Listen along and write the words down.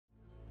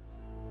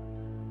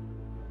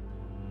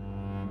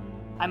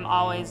I'm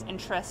always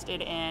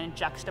interested in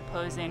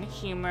juxtaposing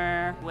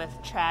humor with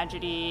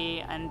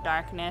tragedy and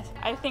darkness.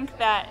 I think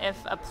that if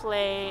a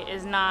play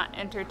is not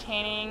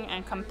entertaining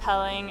and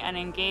compelling and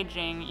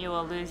engaging, you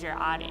will lose your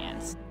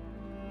audience.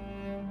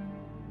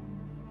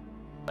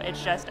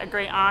 It's just a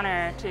great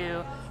honor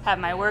to have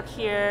my work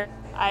here.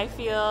 I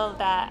feel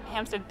that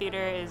Hampstead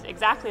Theatre is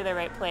exactly the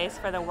right place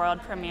for the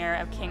world premiere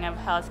of King of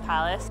Hell's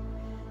Palace.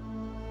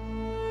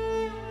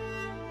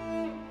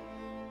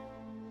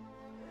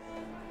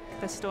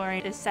 The story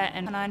is set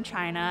in Henan,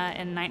 China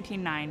in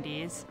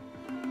 1990s.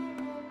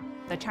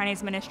 The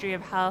Chinese Ministry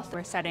of Health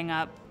were setting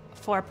up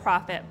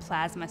for-profit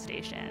plasma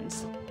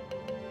stations.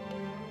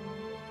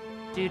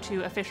 Due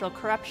to official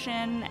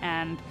corruption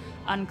and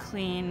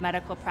unclean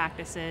medical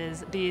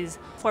practices, these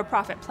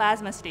for-profit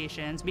plasma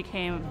stations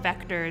became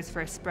vectors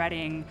for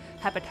spreading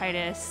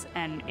hepatitis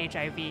and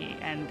HIV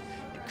and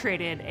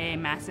created a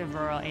massive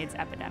rural AIDS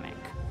epidemic.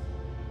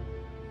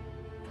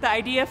 The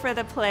idea for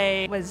the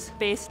play was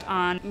based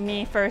on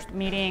me first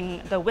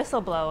meeting the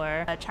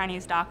whistleblower, a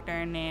Chinese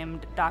doctor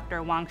named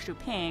Dr. Wang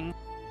Shuping.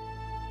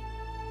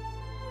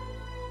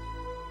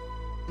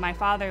 My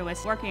father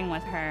was working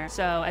with her,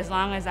 so as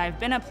long as I've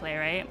been a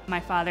playwright,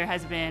 my father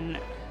has been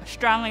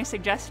strongly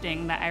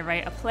suggesting that I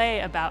write a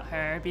play about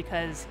her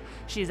because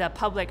she's a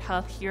public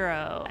health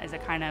hero, as a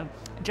kind of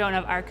Joan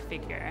of Arc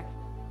figure.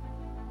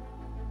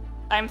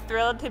 I'm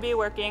thrilled to be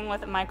working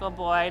with Michael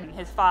Boyd.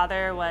 His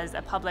father was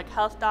a public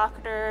health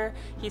doctor.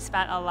 He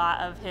spent a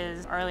lot of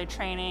his early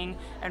training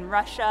in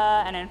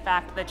Russia, and in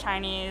fact, the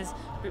Chinese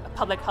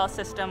public health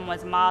system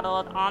was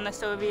modeled on the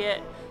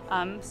Soviet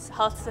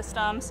health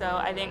system. So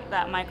I think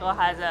that Michael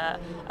has a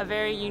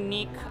very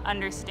unique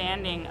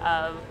understanding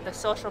of the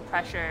social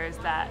pressures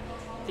that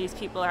these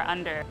people are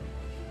under.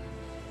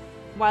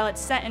 While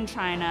it's set in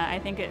China, I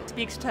think it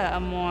speaks to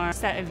a more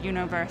set of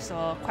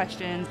universal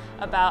questions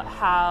about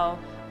how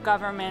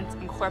governments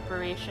and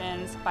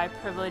corporations, by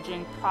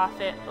privileging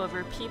profit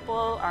over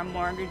people, are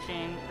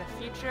mortgaging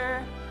the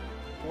future.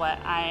 What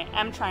I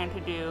am trying to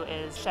do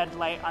is shed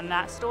light on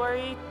that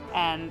story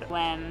and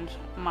lend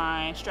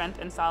my strength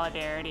and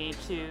solidarity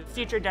to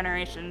future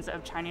generations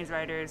of Chinese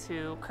writers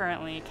who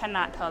currently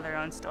cannot tell their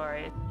own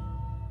stories.